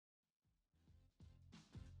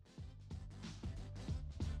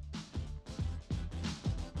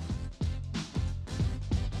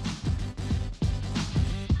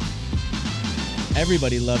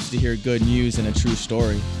Everybody loves to hear good news and a true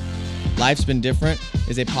story. Life's Been Different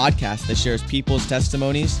is a podcast that shares people's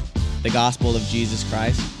testimonies, the gospel of Jesus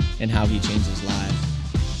Christ, and how he changes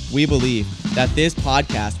lives. We believe that this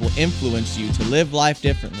podcast will influence you to live life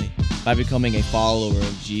differently by becoming a follower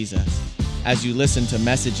of Jesus, as you listen to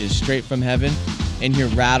messages straight from heaven and hear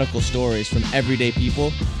radical stories from everyday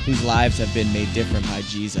people whose lives have been made different by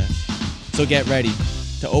Jesus. So get ready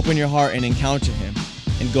to open your heart and encounter him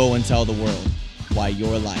and go and tell the world why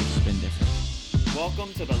your life's been different.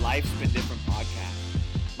 Welcome to the Life's Been Different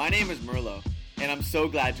podcast. My name is Merlo, and I'm so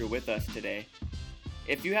glad you're with us today.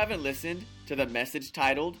 If you haven't listened to the message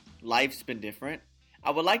titled Life's Been Different,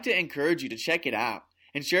 I would like to encourage you to check it out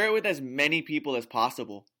and share it with as many people as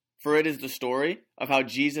possible, for it is the story of how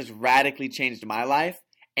Jesus radically changed my life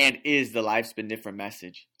and is the Life's Been Different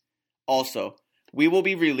message. Also, we will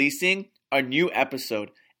be releasing a new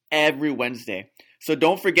episode every Wednesday, so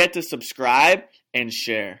don't forget to subscribe and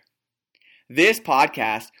share. This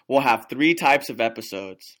podcast will have 3 types of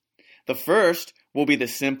episodes. The first will be the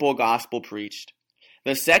simple gospel preached.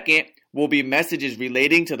 The second will be messages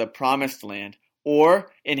relating to the promised land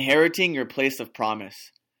or inheriting your place of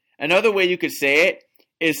promise. Another way you could say it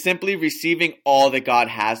is simply receiving all that God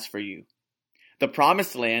has for you. The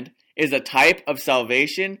promised land is a type of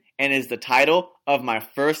salvation and is the title of my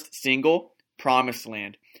first single, Promised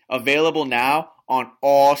Land, available now on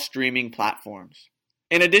all streaming platforms.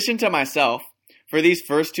 In addition to myself, for these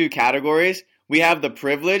first 2 categories, we have the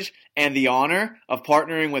privilege and the honor of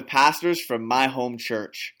partnering with pastors from my home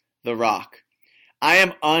church, The Rock. I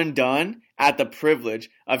am undone at the privilege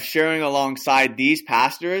of sharing alongside these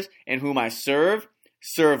pastors in whom I serve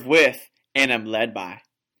with, and am led by.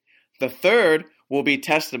 The third will be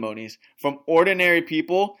testimonies from ordinary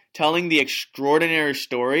people telling the extraordinary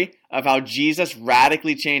story of how Jesus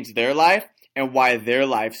radically changed their life and why their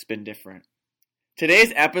life's been different.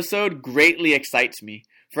 Today's episode greatly excites me,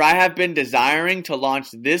 for I have been desiring to launch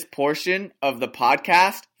this portion of the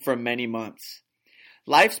podcast for many months.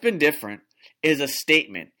 Life's Been Different is a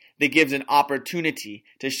statement that gives an opportunity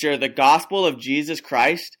to share the gospel of Jesus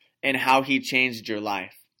Christ and how he changed your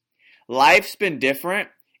life. Life's Been Different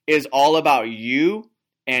is all about you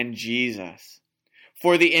and Jesus.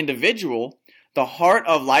 For the individual, the heart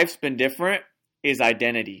of Life's Been Different is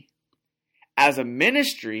identity. As a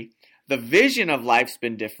ministry, the vision of Life's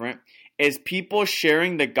Been Different is people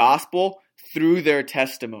sharing the gospel through their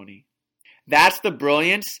testimony. That's the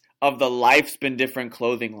brilliance of the Life's Been Different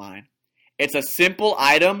clothing line. It's a simple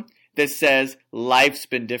item that says Life's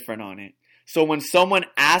Been Different on it. So when someone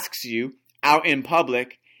asks you out in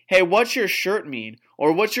public, hey, what's your shirt mean?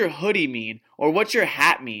 Or what's your hoodie mean? Or what's your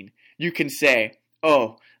hat mean? You can say,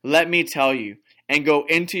 oh, let me tell you, and go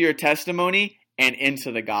into your testimony and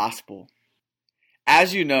into the gospel.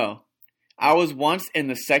 As you know, I was once in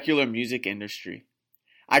the secular music industry.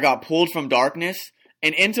 I got pulled from darkness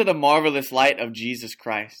and into the marvelous light of Jesus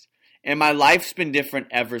Christ, and my life's been different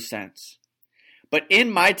ever since. But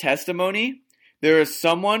in my testimony, there is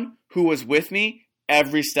someone who was with me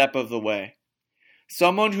every step of the way.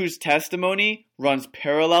 Someone whose testimony runs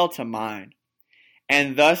parallel to mine.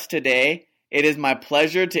 And thus today, it is my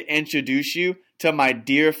pleasure to introduce you to my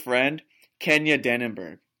dear friend, Kenya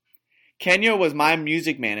Dannenberg. Kenya was my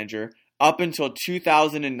music manager up until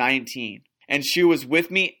 2019, and she was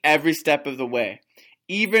with me every step of the way,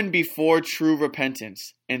 even before true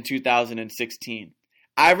repentance in 2016.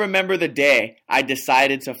 I remember the day I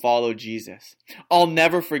decided to follow Jesus. I'll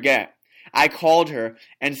never forget. I called her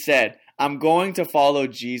and said, I'm going to follow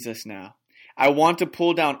Jesus now. I want to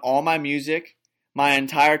pull down all my music, my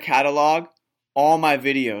entire catalog, all my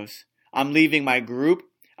videos. I'm leaving my group.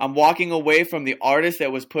 I'm walking away from the artist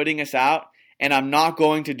that was putting us out, and I'm not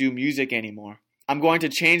going to do music anymore. I'm going to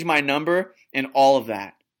change my number and all of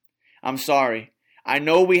that. I'm sorry. I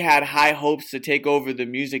know we had high hopes to take over the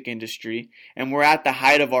music industry, and we're at the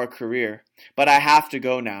height of our career, but I have to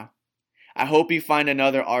go now. I hope you find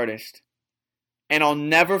another artist. And I'll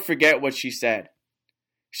never forget what she said.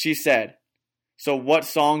 She said, so what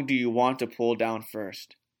song do you want to pull down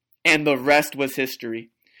first? And the rest was history.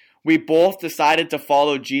 We both decided to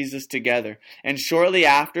follow Jesus together, and shortly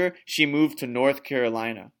after, she moved to North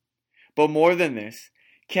Carolina. But more than this,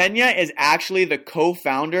 Kenya is actually the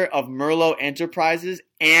co-founder of Merlo Enterprises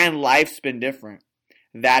and Life's Been Different.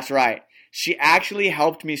 That's right. She actually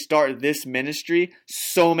helped me start this ministry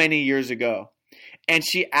so many years ago. And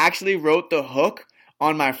she actually wrote the hook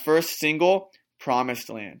on my first single,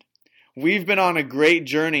 Promised Land. We've been on a great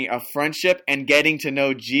journey of friendship and getting to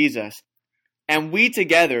know Jesus. And we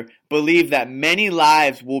together believe that many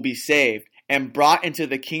lives will be saved and brought into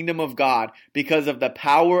the kingdom of God because of the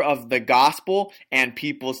power of the gospel and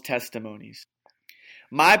people's testimonies.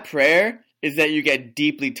 My prayer is that you get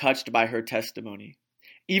deeply touched by her testimony.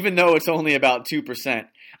 Even though it's only about 2%,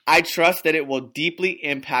 I trust that it will deeply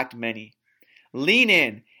impact many. Lean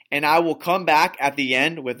in, and I will come back at the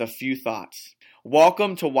end with a few thoughts.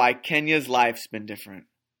 Welcome to Why Kenya's Life's Been Different.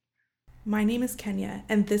 My name is Kenya,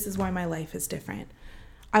 and this is why my life is different.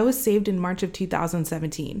 I was saved in March of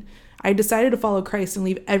 2017. I decided to follow Christ and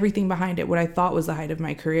leave everything behind at what I thought was the height of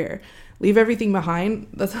my career. Leave everything behind?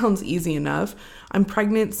 That sounds easy enough. I'm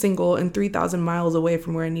pregnant, single, and 3,000 miles away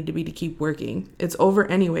from where I need to be to keep working. It's over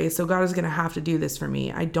anyway, so God is going to have to do this for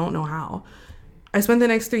me. I don't know how. I spent the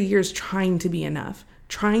next 3 years trying to be enough,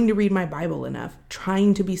 trying to read my Bible enough,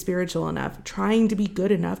 trying to be spiritual enough, trying to be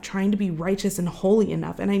good enough, trying to be righteous and holy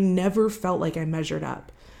enough, and I never felt like I measured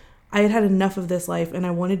up. I had had enough of this life, and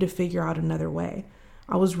I wanted to figure out another way.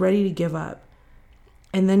 I was ready to give up.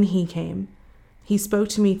 And then he came. He spoke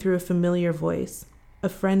to me through a familiar voice, a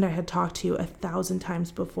friend I had talked to 1,000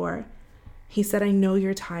 times before. He said, I know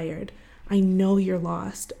you're tired. I know you're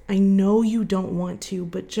lost. I know you don't want to,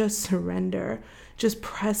 but just surrender. Just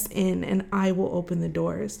press in and I will open the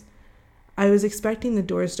doors. I was expecting the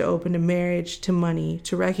doors to open to marriage, to money,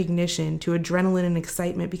 to recognition, to adrenaline and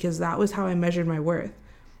excitement because that was how I measured my worth.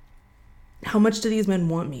 How much do these men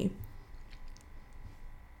want me?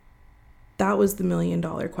 That was the $1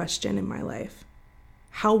 million question in my life.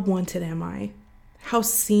 How wanted am I? How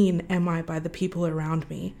seen am I by the people around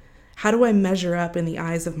me? How do I measure up in the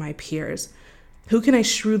eyes of my peers? Who can I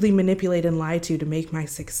shrewdly manipulate and lie to make my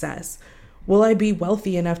success? Will I be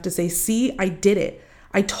wealthy enough to say, see, I did it.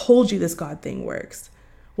 I told you this God thing works.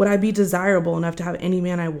 Would I be desirable enough to have any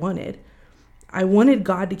man I wanted? I wanted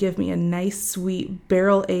God to give me a nice, sweet,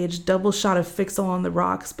 barrel-aged double shot of Fix-All on the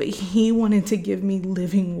rocks, but he wanted to give me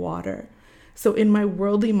living water. So in my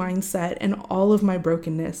worldly mindset and all of my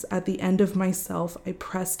brokenness, at the end of myself, I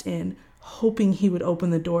pressed in, hoping he would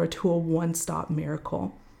open the door to a one-stop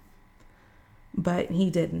miracle. But he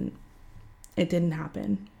didn't. It didn't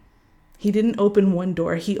happen. He didn't open one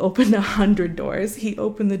door. He opened 100 doors. He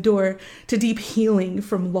opened the door to deep healing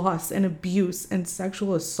from loss and abuse and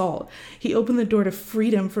sexual assault. He opened the door to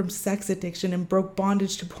freedom from sex addiction and broke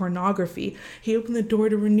bondage to pornography. He opened the door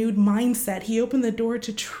to renewed mindset. He opened the door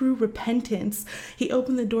to true repentance. He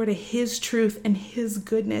opened the door to his truth and his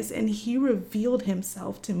goodness, and he revealed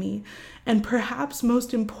himself to me. And perhaps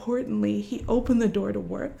most importantly, he opened the door to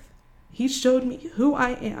worth. He showed me who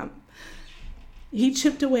I am. He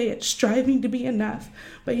chipped away at striving to be enough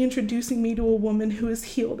by introducing me to a woman who is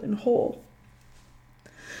healed and whole.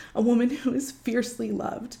 A woman who is fiercely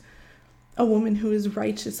loved. A woman who is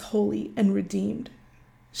righteous, holy, and redeemed.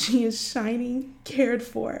 She is shining, cared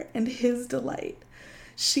for, and his delight.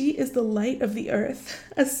 She is the light of the earth,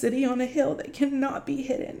 a city on a hill that cannot be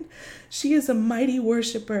hidden. She is a mighty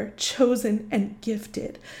worshiper, chosen and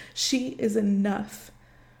gifted. She is enough.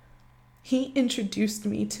 He introduced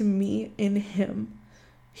me to me in him.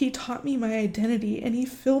 He taught me my identity, and he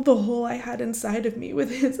filled the hole I had inside of me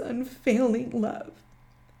with his unfailing love.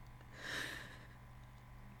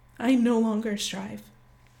 I no longer strive.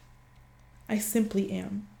 I simply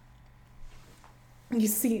am. You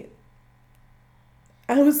see,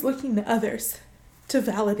 I was looking to others to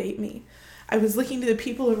validate me. I was looking to the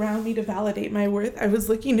people around me to validate my worth. I was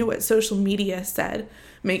looking to what social media said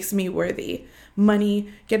makes me worthy. Money,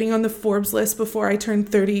 getting on the Forbes list before I turned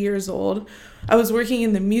 30 years old. I was working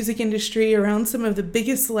in the music industry around some of the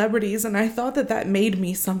biggest celebrities, and I thought that that made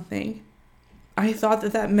me something. I thought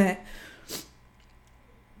that that meant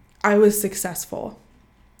I was successful.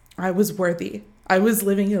 I was worthy. I was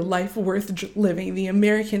living a life worth living, the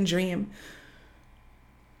American dream.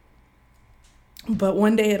 But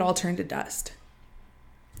one day it all turned to dust.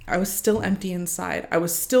 I was still empty inside. I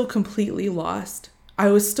was still completely lost. I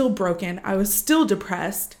was still broken. I was still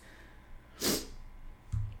depressed.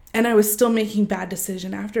 And I was still making bad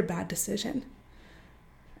decision after bad decision.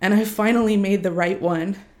 And I finally made the right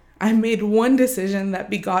one. I made one decision that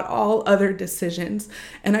begot all other decisions.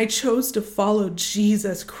 And I chose to follow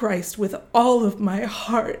Jesus Christ with all of my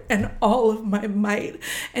heart and all of my might.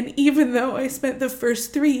 And even though I spent the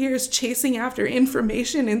first 3 years chasing after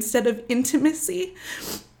information instead of intimacy,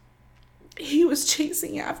 he was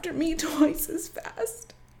chasing after me twice as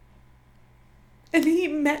fast. And he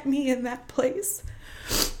met me in that place.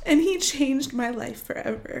 And he changed my life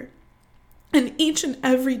forever. And each and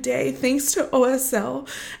every day, thanks to OSL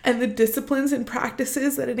and the disciplines and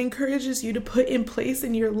practices that it encourages you to put in place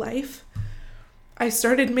in your life, I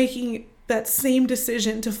started making that same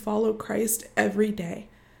decision to follow Christ every day.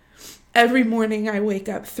 Every morning I wake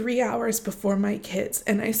up 3 hours before my kids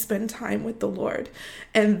and I spend time with the Lord.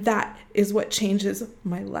 And that is what changes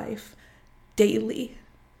my life daily.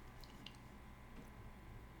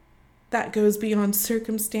 That goes beyond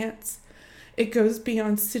circumstance. It goes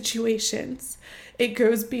beyond situations. It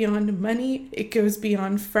goes beyond money. It goes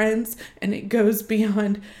beyond friends. And it goes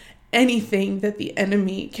beyond anything that the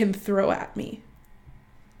enemy can throw at me.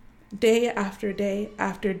 Day after day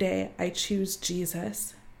after day, I choose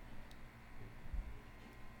Jesus.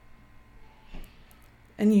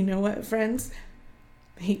 And you know what, friends?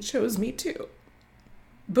 He chose me too,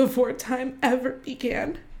 before time ever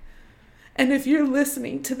began. And if you're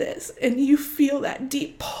listening to this and you feel that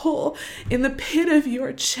deep pull in the pit of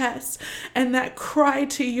your chest and that cry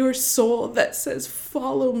to your soul that says,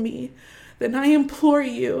 follow me, then I implore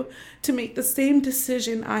you to make the same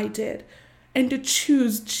decision I did and to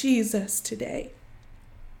choose Jesus today.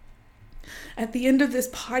 At the end of this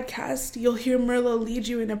podcast, you'll hear Merlo lead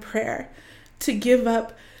you in a prayer to give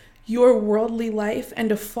up your worldly life and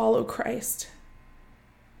to follow Christ.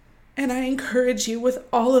 And I encourage you with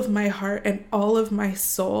all of my heart and all of my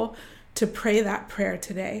soul to pray that prayer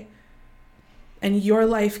today. And your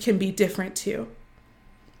life can be different too.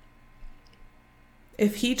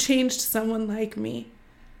 If he changed someone like me,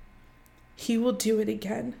 he will do it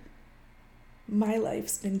again. My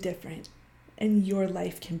life's been different, and your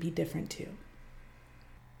life can be different too.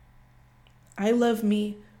 I love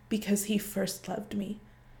me because he first loved me.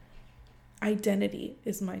 Identity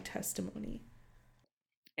is my testimony.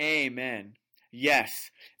 Amen. Yes,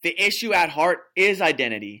 the issue at heart is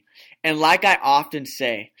identity. And like I often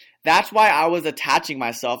say, that's why I was attaching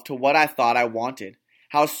myself to what I thought I wanted.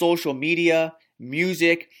 How social media,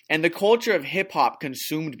 music, and the culture of hip-hop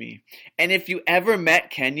consumed me. And if you ever met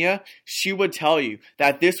Kenya, she would tell you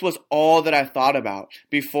that this was all that I thought about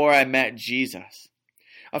before I met Jesus.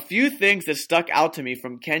 A few things that stuck out to me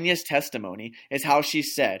from Kenya's testimony is how she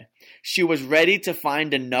said she was ready to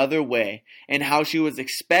find another way and how she was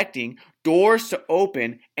expecting doors to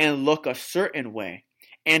open and look a certain way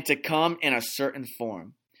and to come in a certain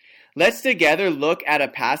form. Let's together look at a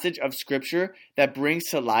passage of scripture that brings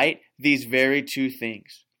to light these very two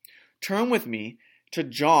things. Turn with me to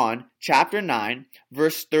John chapter 9,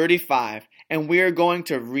 verse 35, and we are going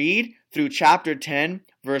to read through chapter 10,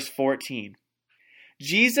 verse 14.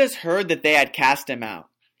 Jesus heard that they had cast him out,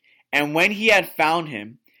 and when he had found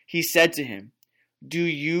him, he said to him, "Do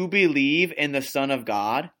you believe in the Son of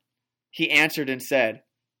God?" He answered and said,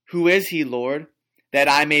 "Who is he, Lord, that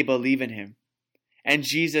I may believe in him?" And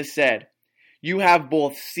Jesus said, "You have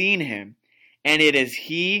both seen him, and it is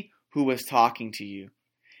he who was talking to you."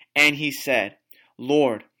 And he said,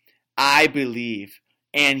 "Lord, I believe."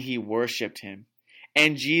 And he worshipped him.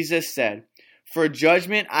 And Jesus said, "For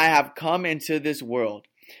judgment I have come into this world,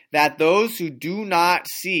 that those who do not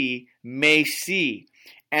see may see,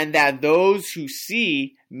 and that those who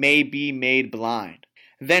see may be made blind."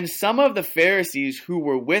 Then some of the Pharisees who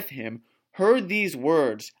were with him heard these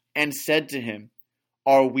words and said to him,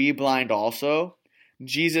 "Are we blind also?"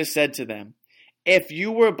 Jesus said to them, "If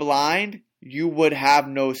you were blind, you would have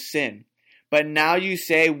no sin. But now you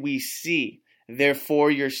say we see, therefore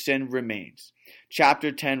your sin remains."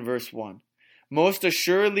 Chapter 10, verse 1. Most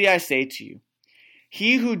assuredly I say to you,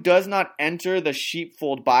 he who does not enter the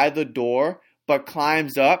sheepfold by the door, but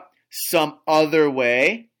climbs up some other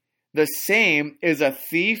way, the same is a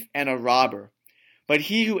thief and a robber. But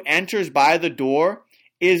he who enters by the door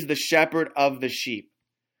is the shepherd of the sheep.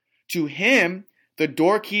 To him the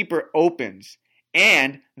doorkeeper opens,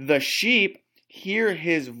 and the sheep hear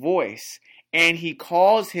his voice, and he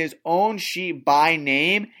calls his own sheep by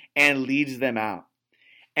name and leads them out.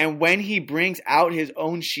 And when he brings out his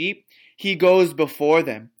own sheep, he goes before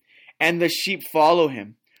them, and the sheep follow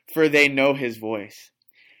him, for they know his voice.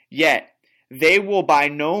 Yet they will by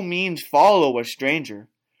no means follow a stranger,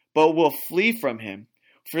 but will flee from him,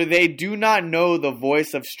 for they do not know the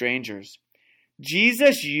voice of strangers.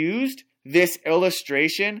 Jesus used this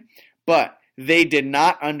illustration, but they did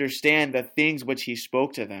not understand the things which he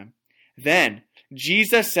spoke to them. Then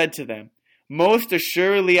Jesus said to them, "Most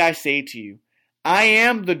assuredly I say to you, I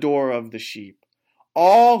am the door of the sheep.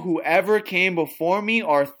 All who ever came before me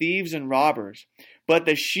are thieves and robbers, but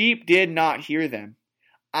the sheep did not hear them.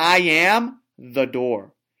 I am the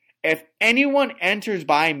door. If anyone enters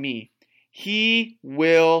by me, he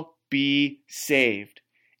will be saved,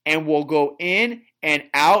 and will go in and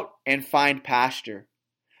out and find pasture.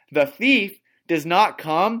 The thief does not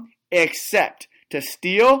come except to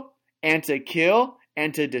steal and to kill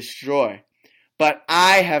and to destroy. But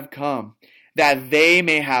I have come that they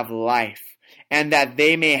may have life, and that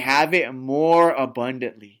they may have it more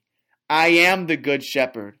abundantly. I am the good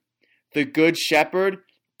shepherd. The good shepherd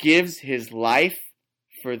gives his life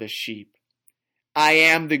for the sheep. I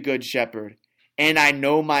am the good shepherd, and I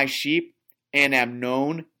know my sheep, and am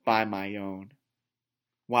known by my own.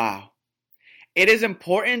 Wow. It is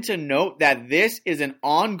important to note that this is an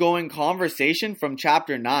ongoing conversation from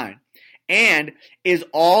chapter 9 and is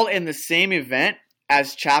all in the same event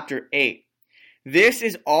as chapter 8. This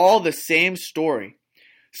is all the same story.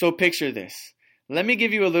 So picture this. Let me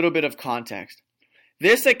give you a little bit of context.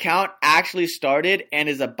 This account actually started and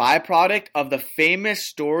is a byproduct of the famous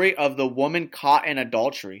story of the woman caught in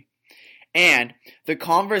adultery and the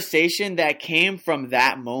conversation that came from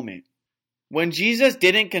that moment. When Jesus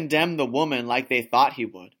didn't condemn the woman like they thought he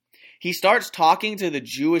would, he starts talking to the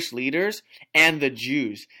Jewish leaders and the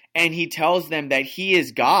Jews, and he tells them that he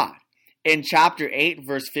is God in chapter 8,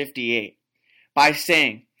 verse 58, by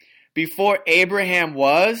saying, "Before Abraham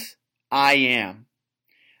was, I am."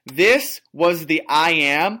 This was the I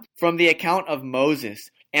am from the account of Moses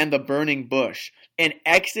and the burning bush in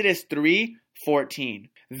Exodus 3:14.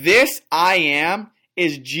 This I am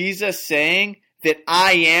is Jesus saying that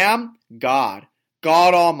I am God,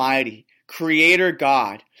 God Almighty, Creator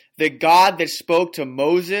God, the God that spoke to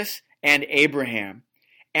Moses and Abraham.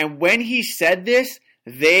 And when he said this,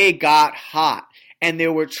 they got hot and they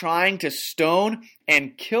were trying to stone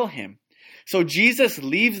and kill him. So Jesus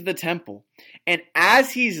leaves the temple, and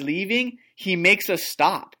as he's leaving, he makes a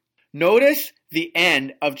stop. Notice the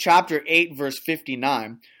end of chapter 8, verse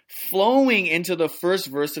 59, flowing into the first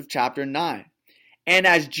verse of chapter 9. And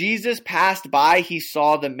as Jesus passed by, he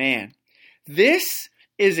saw the man. This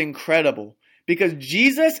is incredible because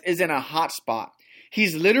Jesus is in a hot spot.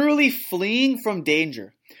 He's literally fleeing from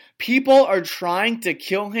danger. People are trying to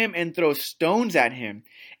kill him and throw stones at him.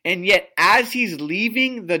 And yet, as he's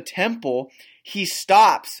leaving the temple, he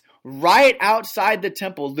stops right outside the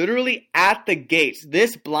temple, literally at the gates.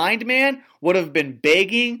 This blind man would have been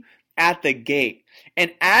begging at the gate.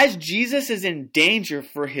 And as Jesus is in danger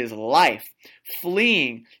for his life,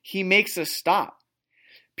 fleeing, he makes a stop.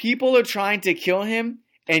 People are trying to kill him,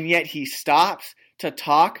 and yet he stops to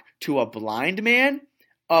talk to a blind man,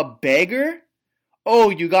 a beggar. Oh,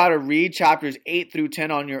 you gotta read chapters 8 through 10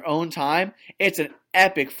 on your own time. It's an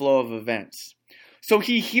epic flow of events. So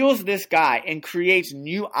he heals this guy and creates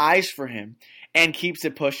new eyes for him and keeps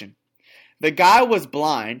it pushing. The guy was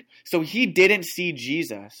blind, so he didn't see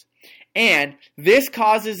Jesus. And this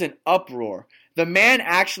causes an uproar. The man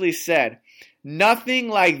actually said, "Nothing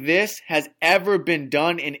like this has ever been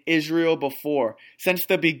done in Israel before. Since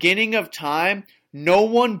the beginning of time, no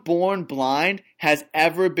one born blind has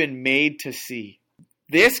ever been made to see."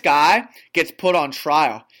 This guy gets put on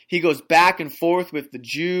trial. He goes back and forth with the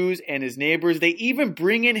Jews and his neighbors. They even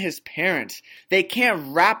bring in his parents. They can't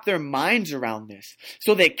wrap their minds around this.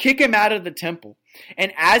 So they kick him out of the temple.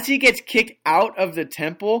 And as he gets kicked out of the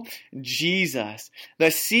temple, Jesus,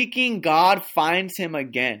 the seeking God, finds him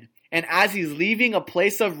again. And as he's leaving a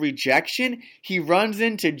place of rejection, he runs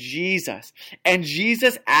into Jesus. And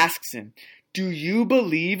Jesus asks him, "Do you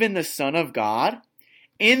believe in the Son of God?"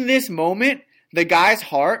 In this moment, the guy's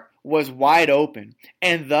heart was wide open.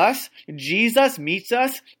 And thus, Jesus meets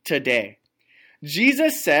us today.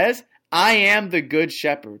 Jesus says, "I am the good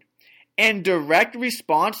shepherd," in direct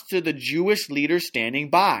response to the Jewish leaders standing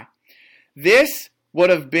by. This would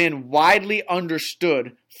have been widely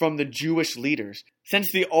understood from the Jewish leaders.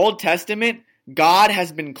 Since the Old Testament, God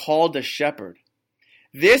has been called a shepherd.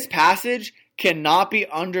 This passage cannot be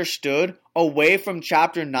understood away from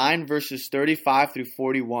chapter 9, verses 35 through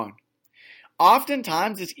 41.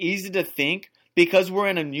 Oftentimes, it's easy to think, because we're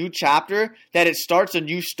in a new chapter, that it starts a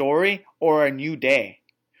new story or a new day.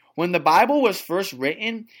 When the Bible was first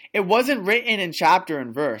written, it wasn't written in chapter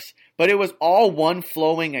and verse, but it was all one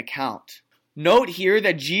flowing account. Note here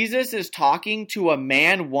that Jesus is talking to a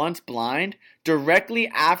man once blind directly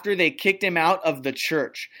after they kicked him out of the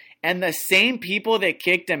church. And the same people that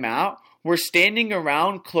kicked him out were standing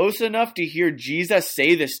around close enough to hear Jesus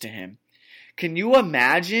say this to him. Can you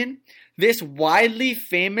imagine? This widely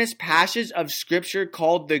famous passage of scripture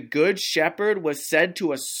called the Good Shepherd was said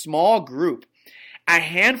to a small group, a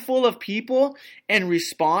handful of people, in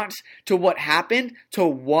response to what happened to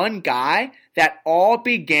one guy that all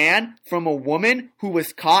began from a woman who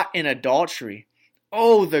was caught in adultery.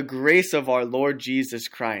 Oh, the grace of our Lord Jesus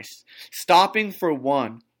Christ, stopping for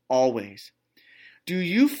one always. Do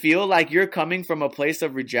you feel like you're coming from a place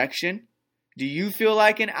of rejection? Do you feel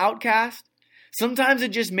like an outcast? Sometimes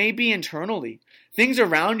it just may be internally. Things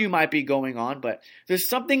around you might be going on, but there's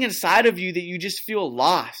something inside of you that you just feel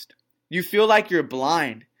lost. You feel like you're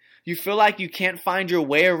blind. You feel like you can't find your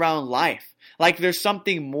way around life, like there's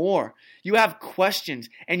something more. You have questions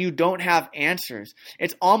and you don't have answers.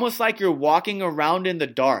 It's almost like you're walking around in the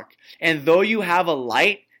dark, and though you have a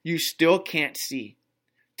light, you still can't see.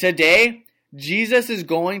 Today, Jesus is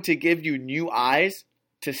going to give you new eyes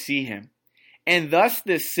to see him. And thus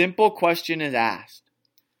this simple question is asked: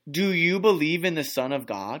 do you believe in the Son of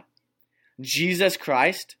God, Jesus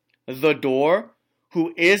Christ, the door,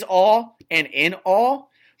 who is all and in all,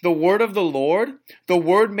 the Word of the Lord, the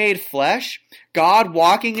Word made flesh, God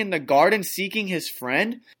walking in the garden seeking his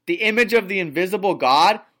friend, the image of the invisible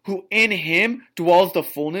God, who in him dwells the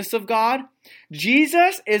fullness of God?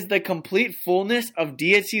 Jesus is the complete fullness of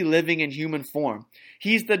deity living in human form.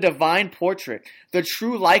 He's the divine portrait, the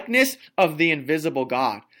true likeness of the invisible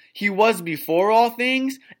God. He was before all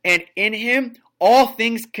things, and in him all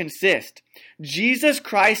things consist. Jesus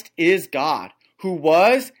Christ is God, who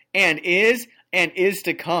was and is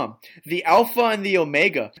to come, the Alpha and the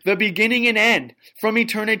Omega, the beginning and end, from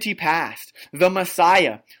eternity past, the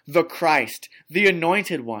Messiah, the Christ, the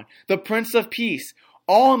Anointed One, the Prince of Peace,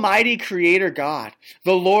 Almighty Creator God,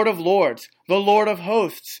 the Lord of Lords, the Lord of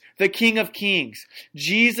Hosts, the King of Kings,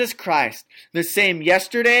 Jesus Christ, the same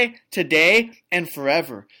yesterday, today, and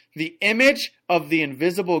forever, the image of the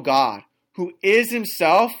invisible God, who is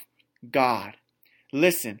himself God.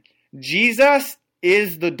 Listen, Jesus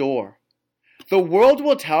is the door. The world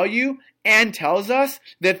will tell you and tells us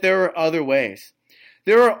that there are other ways.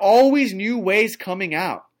 There are always new ways coming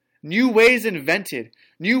out, new ways invented,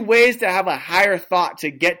 new ways to have a higher thought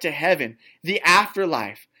to get to heaven, the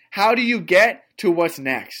afterlife. How do you get to what's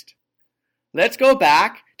next? Let's go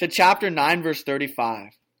back to chapter 9, verse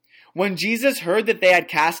 35. When Jesus heard that they had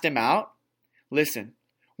cast him out, listen,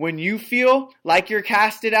 when you feel like you're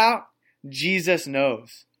casted out, Jesus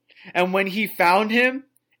knows. And when he found him,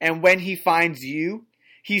 and when he finds you,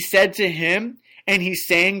 he said to him, and he's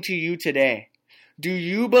saying to you today, do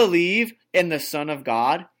you believe in the Son of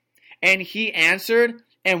God? And he answered,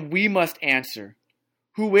 and we must answer,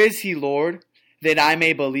 who is he, Lord, that I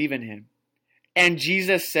may believe in him? And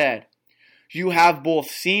Jesus said, you have both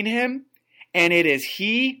seen him, and it is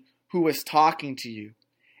he who is talking to you.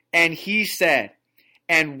 And he said,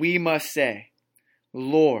 and we must say,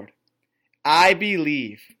 Lord, I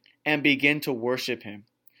believe, and begin to worship him.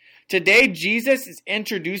 Today, Jesus is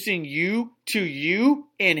introducing you to you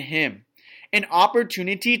in him, an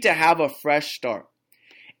opportunity to have a fresh start.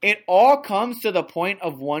 It all comes to the point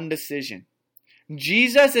of one decision.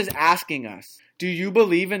 Jesus is asking us, do you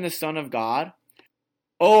believe in the Son of God?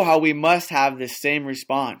 Oh, how we must have this same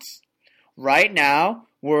response. Right now,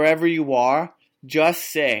 wherever you are, just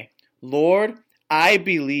say, Lord, I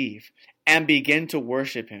believe, and begin to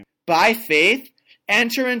worship him. By faith,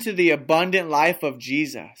 enter into the abundant life of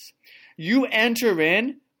Jesus. You enter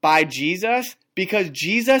in by Jesus because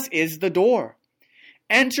Jesus is the door.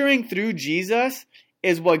 Entering through Jesus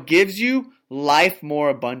is what gives you life more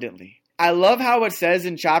abundantly. I love how it says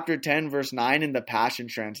in chapter 10, verse 9 in the Passion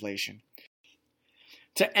Translation.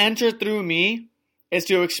 To enter through me is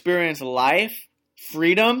to experience life,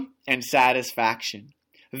 freedom, and satisfaction.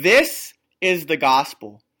 This is the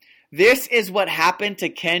gospel. This is what happened to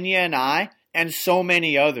Kenya and I and so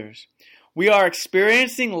many others. We are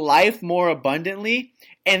experiencing life more abundantly,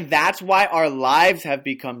 and that's why our lives have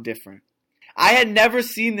become different. I had never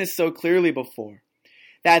seen this so clearly before,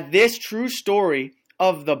 that this true story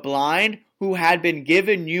of the blind who had been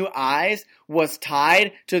given new eyes was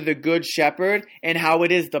tied to the Good Shepherd, and how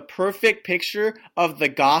it is the perfect picture of the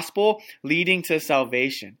gospel leading to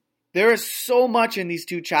salvation. There is so much in these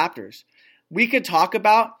two chapters. We could talk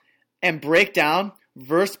about and break down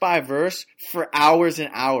verse by verse for hours and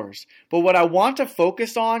hours. But what I want to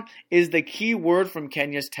focus on is the key word from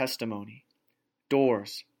Kenya's testimony: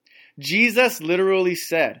 doors. Jesus literally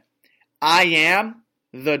said, I am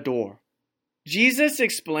the door. Jesus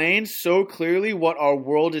explains so clearly what our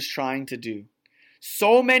world is trying to do.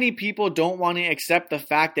 So many people don't want to accept the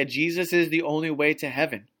fact that Jesus is the only way to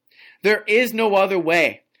heaven. There is no other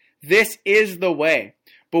way. This is the way.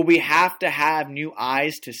 But we have to have new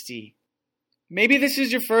eyes to see. Maybe this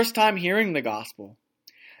is your first time hearing the gospel.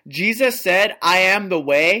 Jesus said, I am the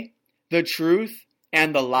way, the truth,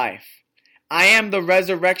 and the life. I am the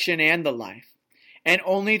resurrection and the life. And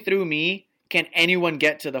only through me can anyone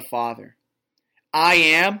get to the Father. I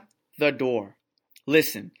am the door.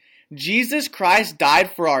 Listen, Jesus Christ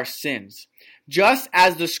died for our sins, just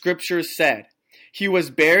as the scriptures said. He was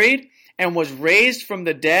buried and was raised from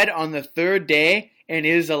the dead on the third day and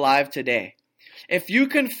is alive today. If you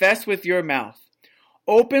confess with your mouth,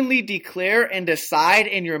 Openly declare and decide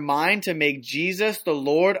in your mind to make Jesus the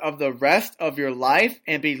Lord of the rest of your life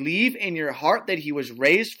and believe in your heart that he was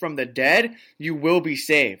raised from the dead, you will be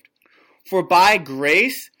saved. For by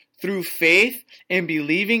grace, through faith in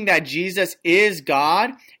believing that Jesus is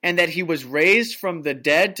God and that he was raised from the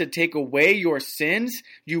dead to take away your sins,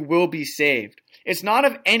 you will be saved. It's not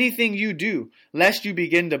of anything you do, lest you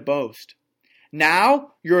begin to boast.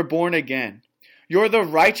 Now you're born again. You're the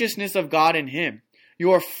righteousness of God in him.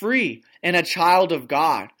 You are free and a child of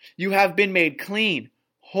God. You have been made clean,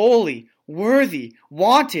 holy, worthy,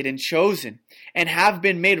 wanted, and chosen, and have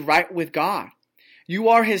been made right with God. You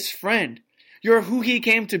are his friend. You're who he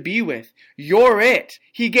came to be with. You're it.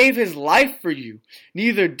 He gave his life for you.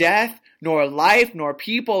 Neither death, nor life, nor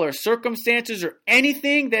people, or circumstances, or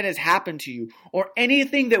anything that has happened to you, or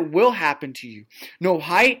anything that will happen to you, no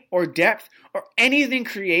height or depth, or anything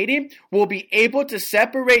created will be able to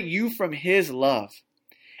separate you from his love.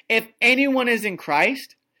 If anyone is in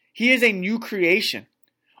Christ, he is a new creation.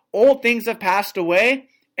 Old things have passed away,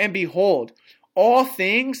 and behold, all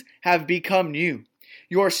things have become new.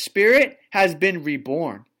 Your spirit has been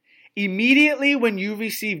reborn. Immediately when you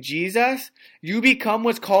receive Jesus, you become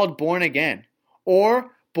what's called born again,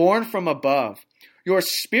 or born from above. Your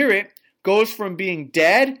spirit goes from being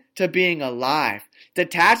dead to being alive,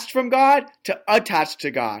 detached from God to attached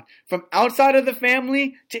to God, from outside of the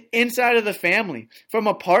family to inside of the family, from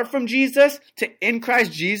apart from Jesus to in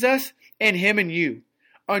Christ Jesus and him and you.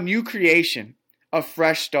 A new creation, a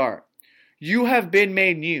fresh start. You have been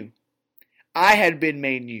made new. I had been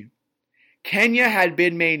made new. Kenya had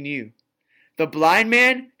been made new. The blind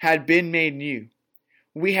man had been made new.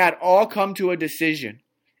 We had all come to a decision,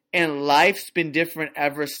 and life's been different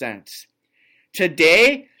ever since.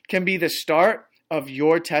 Today can be the start of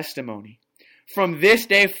your testimony. From this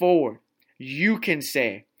day forward, you can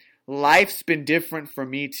say, life's been different for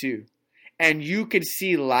me too. And you can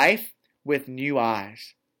see life with new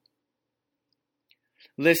eyes.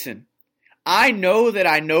 Listen, I know that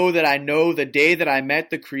I know the day that I met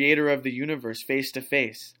the creator of the universe face to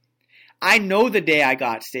face. I know the day I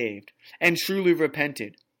got saved and truly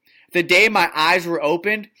repented. The day my eyes were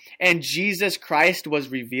opened and Jesus Christ was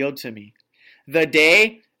revealed to me. The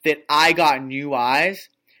day that I got new eyes,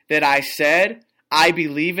 that I said, I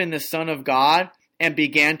believe in the Son of God and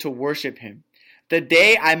began to worship him. The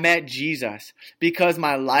day I met Jesus, because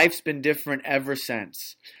my life's been different ever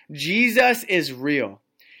since. Jesus is real.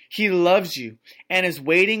 He loves you and is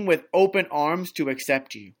waiting with open arms to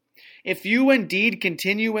accept you. If you indeed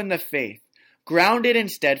continue in the faith, grounded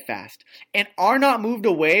and steadfast, and are not moved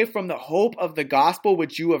away from the hope of the gospel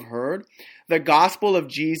which you have heard, the gospel of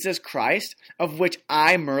Jesus Christ, of which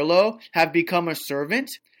I, Merlo, have become a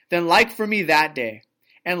servant, then like for me that day,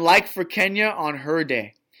 and like for Kenya on her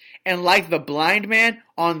day, and like the blind man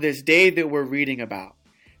on this day that we're reading about.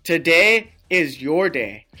 Today is your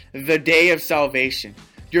day, the day of salvation.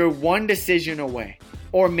 You're one decision away.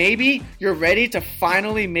 Or maybe you're ready to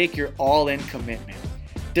finally make your all-in commitment.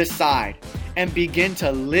 Decide and begin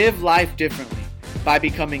to live life differently by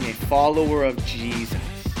becoming a follower of Jesus.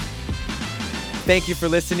 Thank you for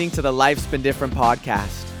listening to the Life's Been Different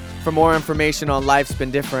podcast. For more information on Life's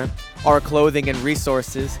Been Different, our clothing and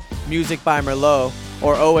resources, music by Merlot,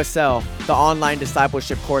 or OSL, the online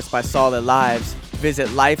discipleship course by Solid Lives, visit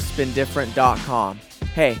lifesbeendifferent.com.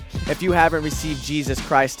 Hey, if you haven't received Jesus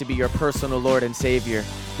Christ to be your personal Lord and Savior,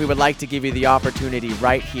 we would like to give you the opportunity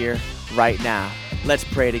right here, right now. Let's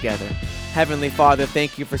pray together. Heavenly Father,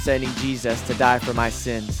 thank you for sending Jesus to die for my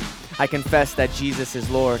sins. I confess that Jesus is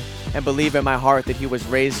Lord and believe in my heart that he was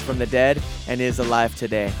raised from the dead and is alive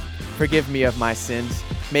today. Forgive me of my sins.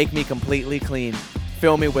 Make me completely clean.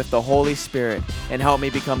 Fill me with the Holy Spirit and help me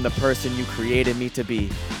become the person you created me to be.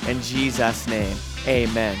 In Jesus' name,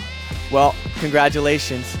 amen. Well,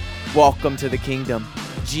 congratulations. Welcome to the kingdom.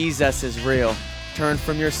 Jesus is real. Turn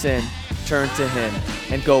from your sin, turn to him,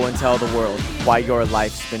 and go and tell the world why your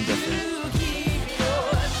life's been different.